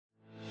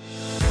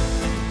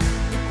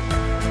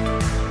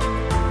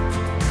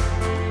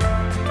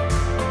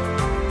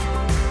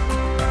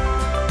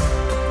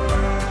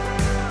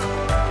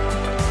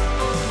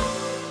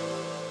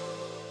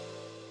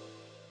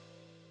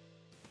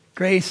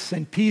Grace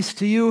and peace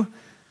to you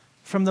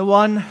from the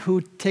one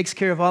who takes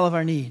care of all of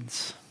our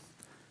needs.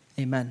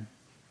 Amen.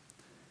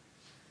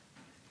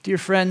 Dear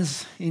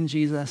friends in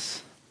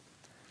Jesus,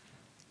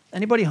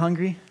 anybody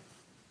hungry?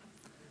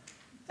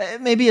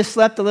 Maybe you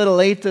slept a little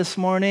late this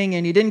morning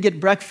and you didn't get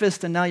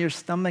breakfast and now your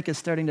stomach is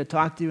starting to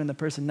talk to you and the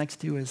person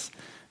next to you is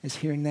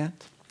hearing that.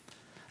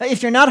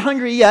 If you're not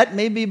hungry yet,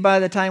 maybe by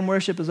the time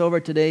worship is over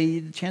today,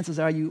 the chances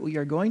are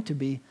you're going to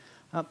be.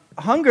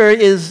 Hunger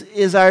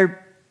is our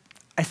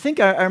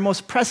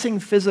most pressing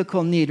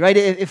physical need, right?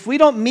 If we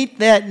don't meet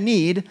that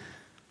need,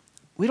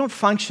 we don't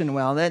function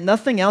well. That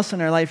nothing else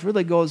in our life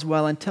really goes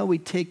well until we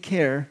take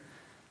care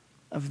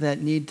of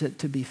that need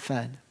to be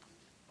fed.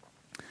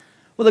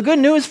 Well, the good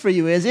news for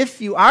you is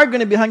if you are going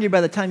to be hungry by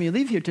the time you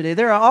leave here today,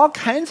 there are all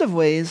kinds of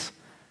ways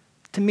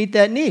to meet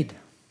that need.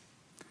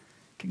 You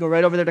could go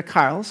right over there to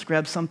Carl's,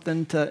 grab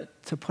something to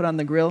put on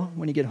the grill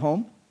when you get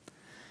home.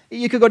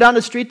 You could go down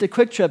the street to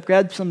Quick Trip,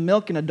 grab some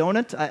milk and a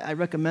donut. I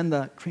recommend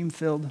the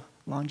cream-filled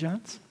Long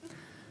Johns.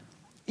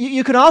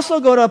 You could also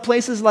go to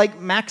places like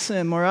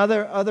Maxim or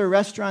other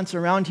restaurants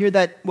around here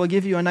that will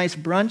give you a nice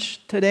brunch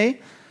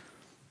today.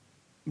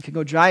 You could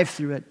go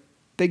drive-through at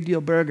Big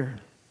Deal Burger,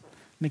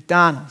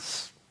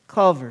 McDonald's,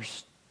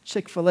 Culver's,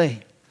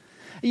 Chick-fil-A.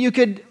 You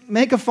could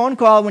make a phone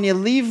call when you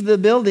leave the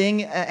building,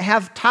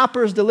 have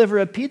Toppers deliver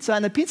a pizza,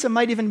 and the pizza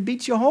might even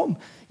beat you home.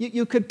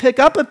 You could pick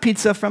up a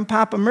pizza from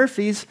Papa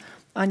Murphy's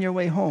on your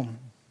way home.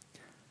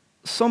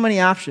 So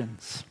many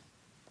options.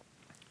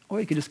 Or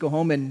you could just go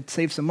home and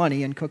save some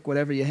money and cook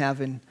whatever you have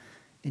in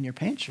your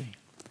pantry.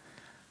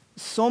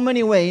 So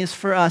many ways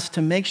for us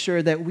to make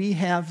sure that we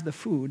have the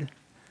food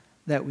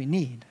that we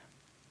need.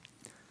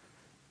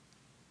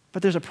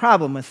 But there's a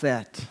problem with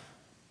that,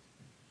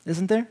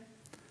 isn't there?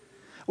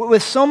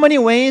 With so many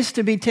ways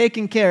to be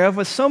taken care of,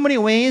 with so many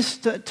ways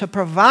to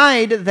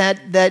provide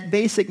that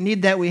basic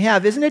need that we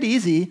have, isn't it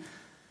easy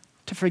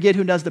to forget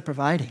who does the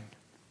providing?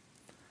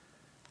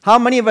 How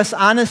many of us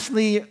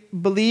honestly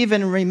believe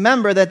and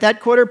remember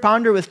that quarter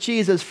pounder with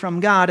cheese is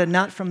from God and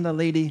not from the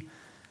lady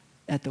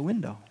at the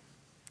window?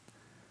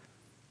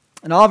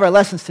 In all of our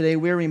lessons today,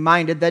 we're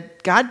reminded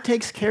that God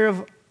takes care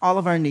of all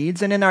of our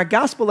needs, and in our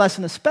gospel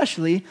lesson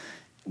especially,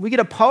 we get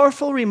a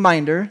powerful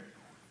reminder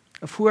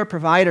of who our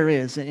provider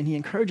is, and he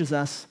encourages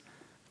us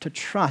to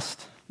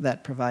trust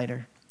that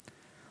provider.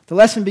 The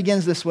lesson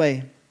begins this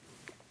way.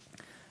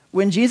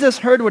 When Jesus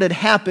heard what had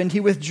happened, he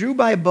withdrew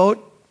by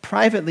boat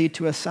privately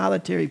to a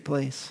solitary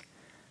place.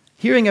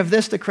 Hearing of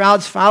this, the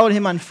crowds followed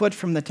him on foot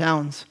from the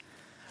towns.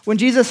 When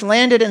Jesus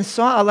landed and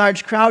saw a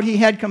large crowd, he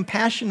had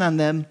compassion on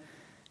them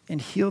and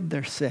healed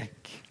their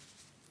sick.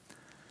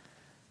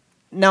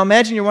 Now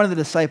imagine you're one of the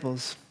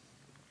disciples.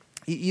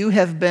 You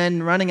have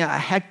been running a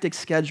hectic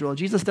schedule.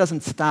 Jesus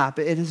doesn't stop.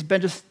 It has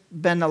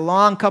been a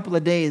long couple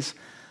of days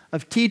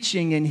of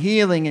teaching and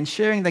healing and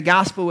sharing the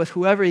gospel with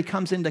whoever he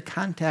comes into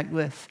contact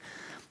with.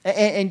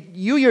 And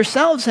you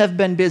yourselves have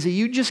been busy.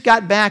 You just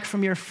got back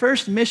from your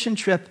first mission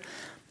trip,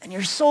 and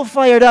you're so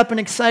fired up and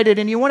excited,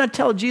 and you want to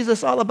tell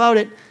Jesus all about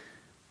it.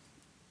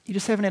 You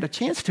just haven't had a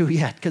chance to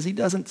yet because he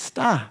doesn't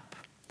stop.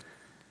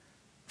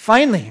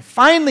 Finally,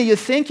 you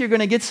think you're going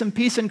to get some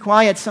peace and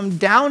quiet, some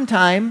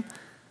downtime,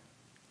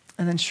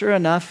 and then sure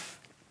enough,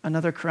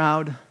 another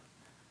crowd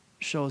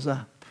shows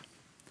up.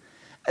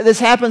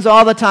 This happens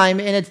all the time,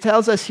 and it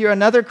tells us here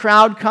another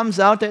crowd comes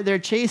out, they're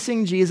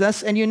chasing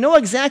Jesus, and you know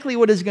exactly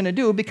what he's going to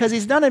do because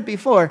he's done it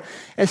before.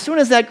 As soon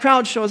as that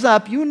crowd shows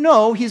up, you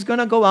know he's going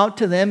to go out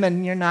to them,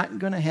 and you're not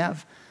going to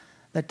have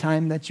the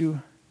time that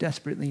you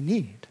desperately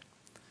need.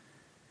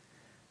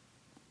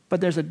 But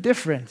there's a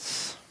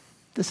difference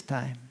this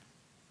time.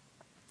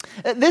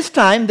 This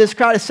time, this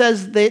crowd, it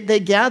says they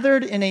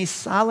gathered in a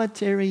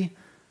solitary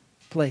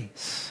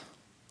place.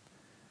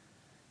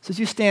 So as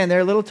you stand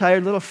there, a little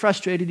tired, a little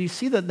frustrated, you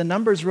see the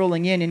numbers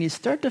rolling in, and you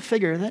start to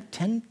figure that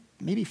 10,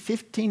 maybe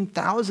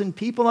 15,000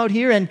 people out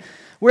here, and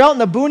we're out in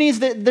the boonies,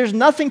 there's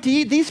nothing to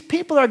eat. These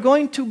people are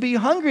going to be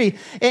hungry.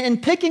 And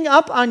picking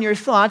up on your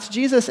thoughts,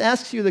 Jesus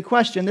asks you the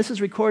question. This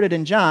is recorded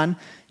in John.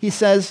 He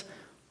says,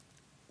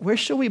 where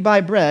shall we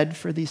buy bread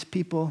for these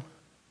people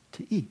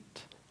to eat?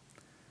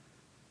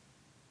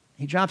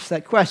 He drops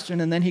that question,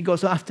 and then he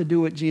goes off to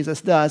do what Jesus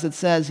does. It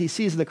says he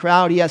sees the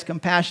crowd, he has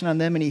compassion on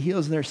them, and he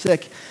heals their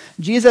sick.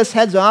 Jesus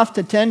heads off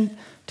to tend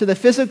to the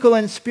physical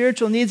and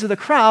spiritual needs of the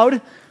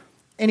crowd,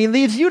 and he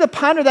leaves you to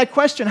ponder that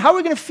question, how are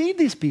we going to feed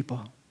these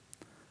people?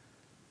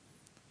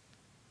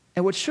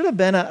 And what should have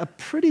been a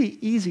pretty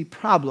easy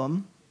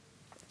problem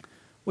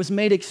was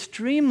made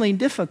extremely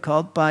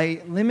difficult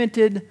by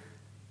limited,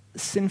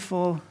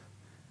 sinful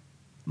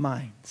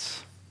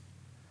minds.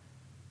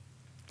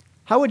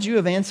 How would you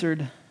have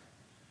answered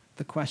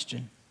the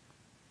question?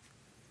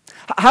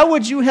 How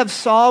would you have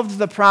solved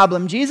the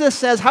problem? Jesus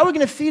says, how are we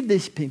going to feed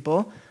these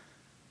people?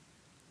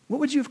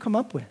 What would you have come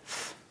up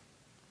with?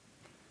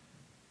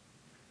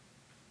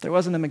 There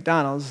wasn't a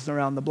McDonald's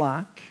around the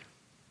block.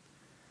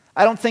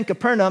 I don't think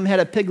Capernaum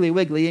had a Piggly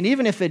Wiggly, and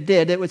even if it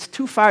did, it was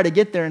too far to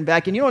get there and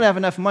back, and you don't have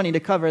enough money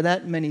to cover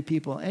that many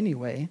people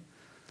anyway.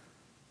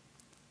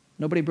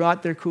 Nobody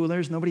brought their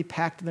coolers. Nobody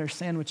packed their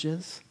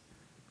sandwiches.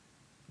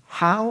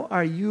 How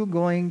are you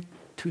going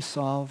to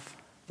solve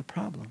the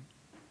problem?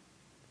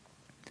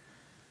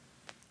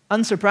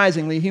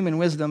 Unsurprisingly, human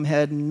wisdom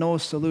had no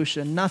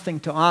solution, nothing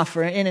to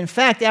offer. And in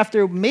fact,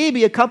 after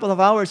maybe a couple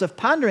of hours of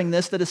pondering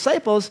this, the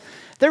disciples,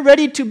 they're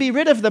ready to be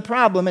rid of the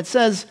problem. It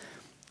says,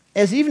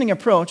 as evening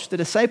approached, the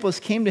disciples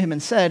came to him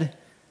and said,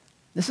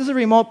 "This is a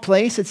remote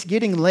place. It's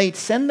getting late.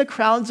 Send the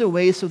crowds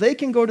away so they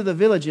can go to the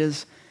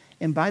villages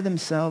and buy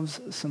themselves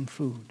some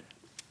food."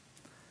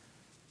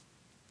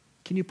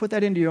 Can you put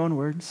that into your own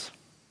words?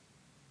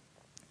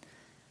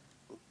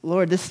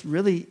 Lord, this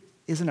really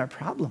isn't our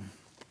problem.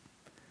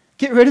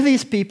 Get rid of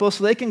these people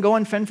so they can go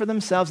and fend for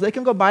themselves. They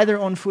can go buy their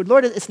own food.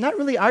 Lord, it's not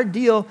really our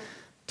deal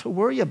to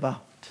worry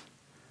about.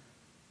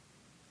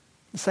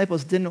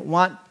 Disciples didn't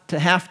want to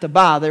have to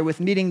bother with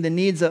meeting the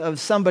needs of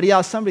somebody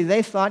else, somebody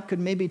they thought could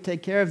maybe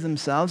take care of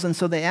themselves. And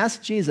so they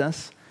asked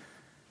Jesus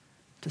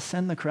to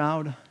send the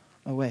crowd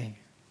away.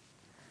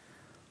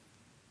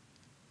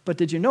 But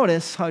did you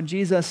notice how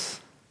Jesus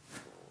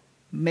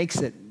makes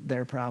it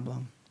their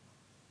problem?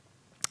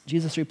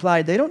 Jesus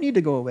replied, "They don't need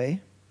to go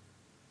away.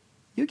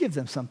 You give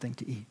them something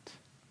to eat."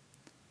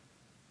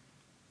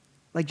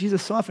 Like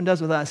Jesus so often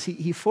does with us,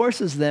 he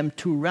forces them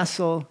to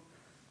wrestle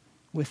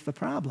with the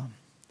problem.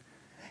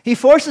 He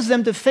forces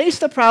them to face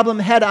the problem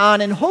head on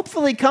and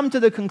hopefully come to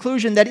the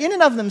conclusion that in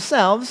and of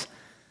themselves,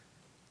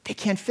 they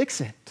can't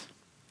fix it.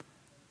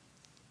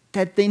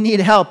 That they need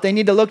help. They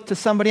need to look to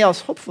somebody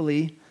else.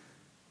 Hopefully,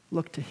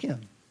 look to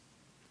him.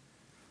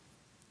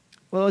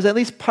 Well, it was at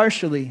least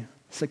partially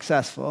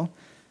successful.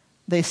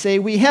 They say,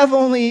 "We have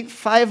only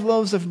 5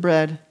 loaves of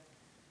bread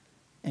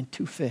and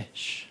 2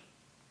 fish."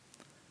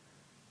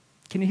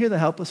 Can you hear the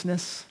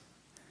helplessness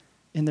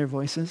in their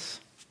voices?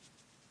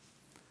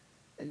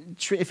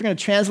 If you're going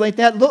to translate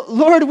that,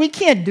 "Lord, we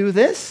can't do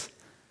this.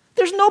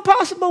 There's no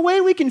possible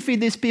way we can feed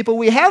these people.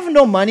 We have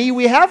no money.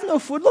 We have no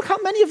food. Look how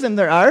many of them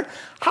there are.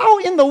 How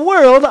in the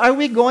world are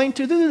we going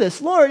to do this?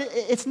 Lord,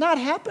 it's not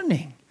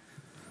happening."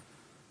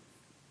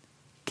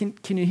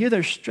 Can you hear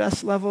their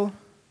stress level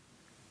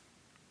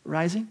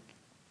rising?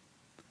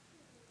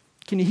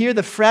 Can you hear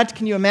the fret?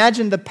 Can you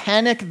imagine the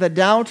panic, the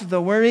doubt, the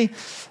worry,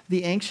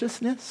 the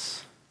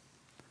anxiousness?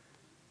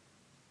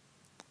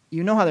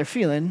 You know how they're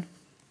feeling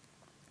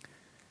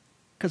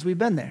because we've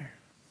been there.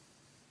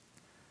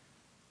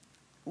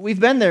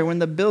 We've been there when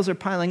the bills are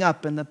piling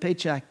up and the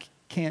paycheck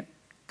can't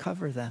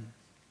cover them.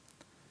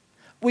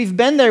 We've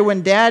been there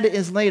when dad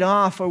is laid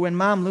off or when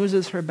mom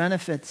loses her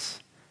benefits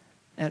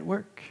at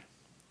work.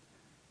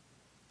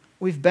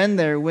 We've been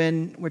there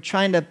when we're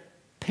trying to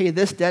pay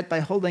this debt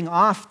by holding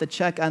off the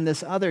check on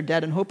this other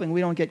debt and hoping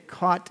we don't get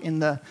caught in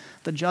the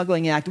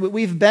juggling act.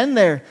 We've been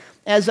there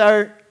as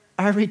our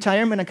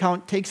retirement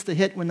account takes the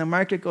hit when the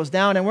market goes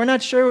down and we're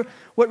not sure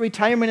what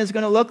retirement is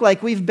going to look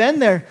like. We've been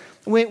there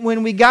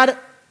when we got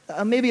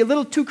maybe a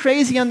little too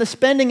crazy on the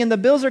spending and the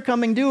bills are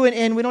coming due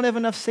and we don't have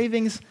enough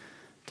savings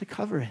to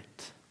cover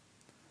it.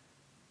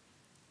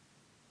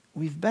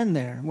 We've been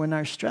there when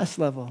our stress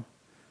level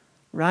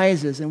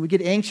rises and we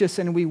get anxious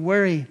and we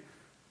worry.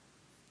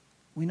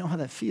 We know how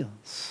that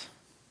feels.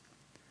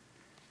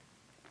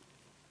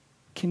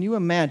 Can you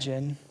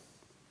imagine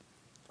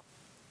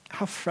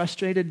how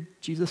frustrated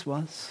Jesus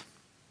was?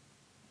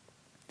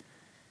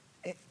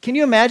 Can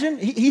you imagine?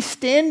 He's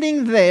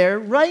standing there,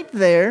 right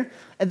there.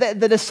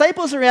 The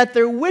disciples are at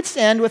their wits'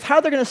 end with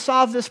how they're going to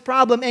solve this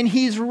problem, and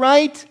he's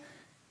right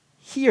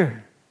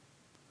here.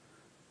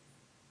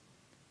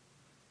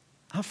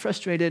 How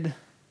frustrated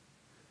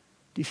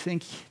do you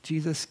think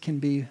Jesus can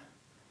be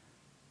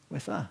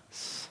with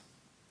us?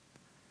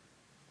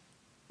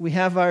 We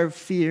have our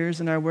fears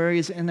and our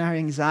worries and our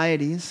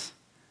anxieties.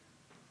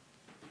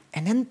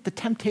 And then the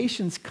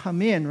temptations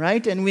come in,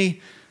 right? And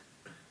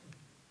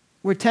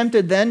we're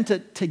tempted then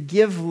to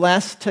give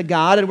less to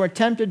God, and we're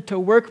tempted to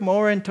work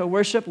more and to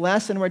worship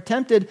less, and we're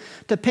tempted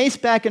to pace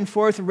back and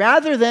forth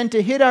rather than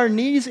to hit our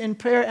knees in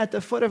prayer at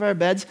the foot of our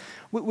beds.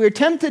 We're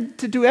tempted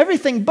to do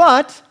everything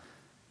but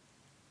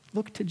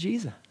look to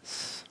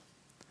Jesus.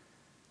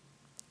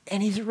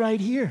 And he's right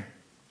here.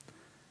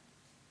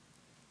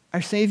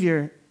 Our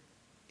Savior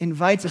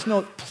invites us,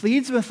 no,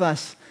 pleads with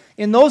us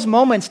in those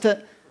moments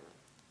to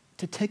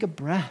take a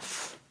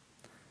breath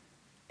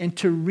and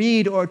to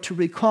read or to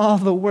recall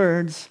the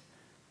words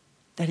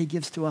that he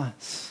gives to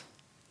us.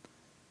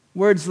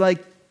 Words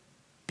like,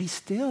 "Be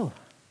still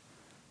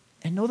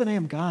and know that I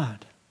am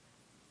God."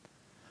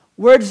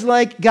 Words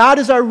like, "God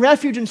is our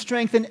refuge and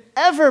strength and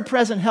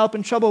ever-present help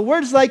in trouble."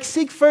 Words like,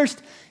 "Seek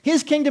first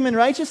his kingdom and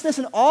righteousness,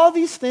 and all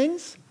these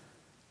things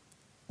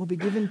will be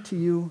given to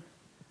you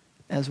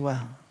as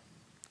well."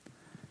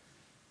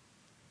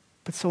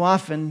 But so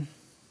often,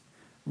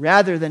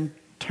 rather than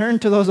turn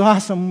to those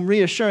awesome,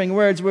 reassuring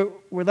words, we're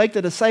like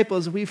the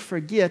disciples, we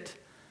forget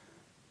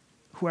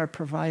who our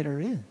provider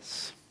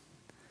is.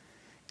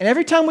 And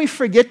every time we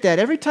forget that,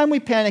 every time we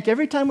panic,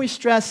 every time we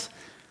stress,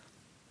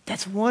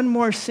 that's one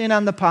more sin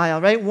on the pile,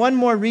 right? One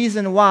more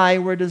reason why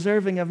we're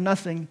deserving of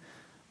nothing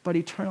but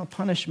eternal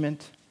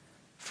punishment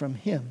from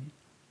him.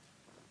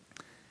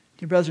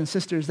 Dear brothers and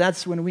sisters,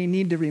 that's when we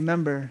need to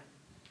remember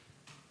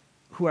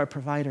who our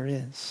provider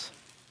is.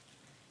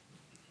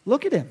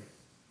 Look at him.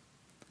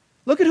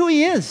 Look at who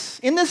he is.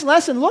 In this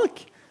lesson, look.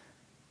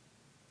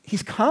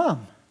 He's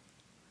calm.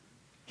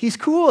 He's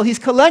cool. He's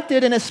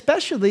collected, and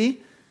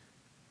especially,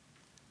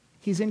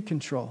 he's in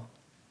control.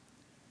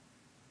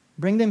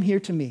 Bring them here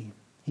to me,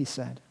 he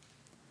said.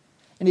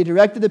 And he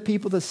directed the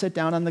people to sit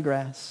down on the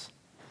grass.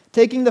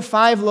 Taking the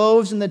 5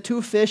 loaves and the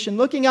 2 fish and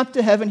looking up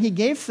to heaven, he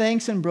gave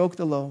thanks and broke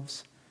the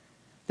loaves.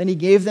 Then he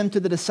gave them to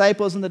the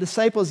disciples, and the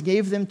disciples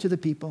gave them to the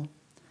people.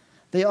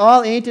 They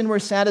all ate and were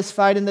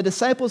satisfied, and the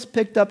disciples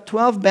picked up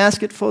 12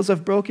 basketfuls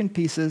of broken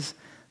pieces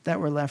that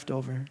were left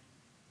over.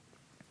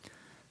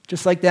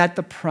 Just like that,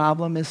 the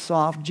problem is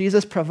solved.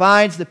 Jesus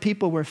provides, the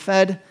people were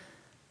fed,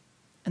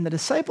 and the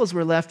disciples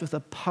were left with a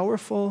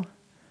powerful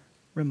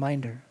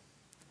reminder.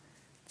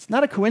 It's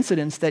not a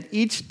coincidence that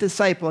each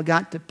disciple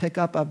got to pick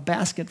up a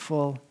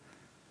basketful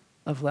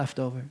of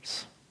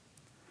leftovers.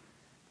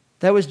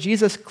 That was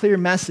Jesus' clear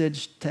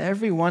message to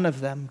every one of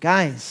them.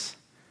 Guys,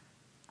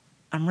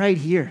 I'm right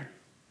here.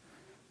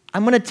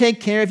 I'm going to take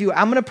care of you.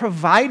 I'm going to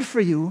provide for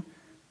you.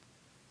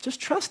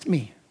 Just trust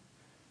me.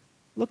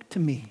 Look to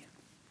me.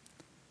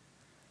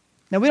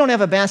 Now, we don't have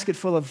a basket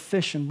full of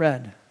fish and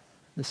bread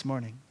this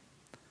morning.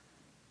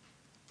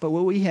 But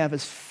what we have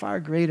is far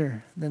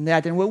greater than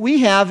that. And what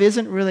we have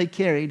isn't really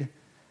carried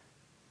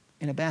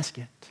in a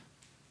basket.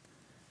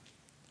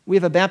 We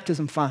have a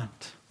baptism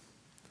font,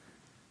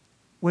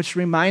 which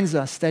reminds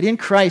us that in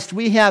Christ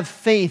we have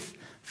faith,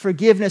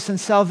 forgiveness, and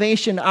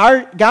salvation.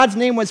 God's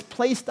name was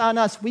placed on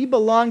us. We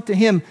belong to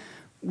him.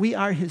 We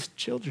are his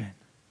children.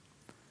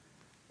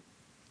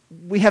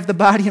 We have the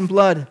body and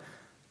blood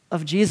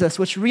of Jesus,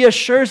 which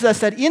reassures us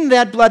that in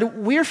that blood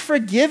we're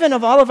forgiven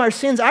of all of our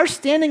sins. Our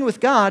standing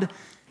with God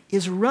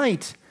is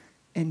right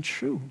and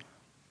true.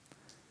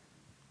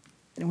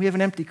 And we have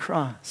an empty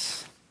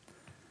cross,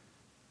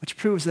 which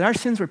proves that our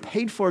sins were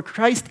paid for.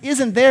 Christ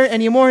isn't there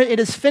anymore. It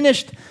is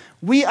finished.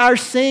 We are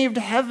saved.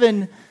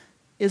 Heaven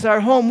is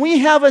our home. We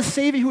have a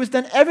Savior who has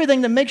done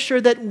everything to make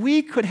sure that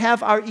we could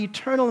have our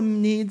eternal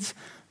needs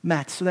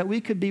met, so that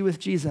we could be with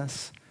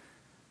Jesus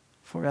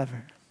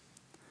forever.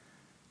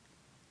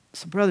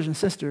 So, brothers and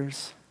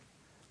sisters,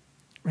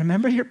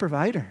 remember your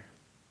provider.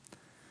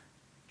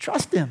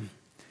 Trust him.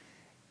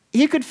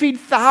 He could feed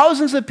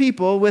thousands of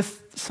people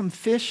with some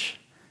fish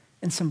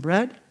and some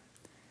bread.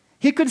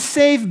 He could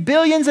save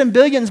billions and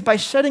billions by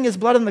shedding his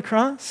blood on the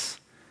cross.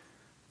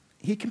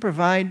 He can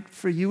provide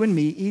for you and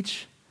me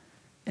each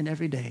and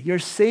every day. Your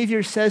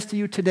Savior says to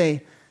you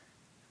today,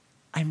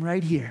 I'm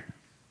right here.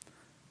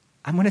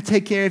 I'm going to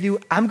take care of you.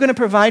 I'm going to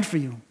provide for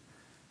you.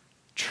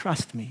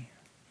 Trust me.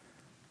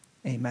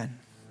 Amen.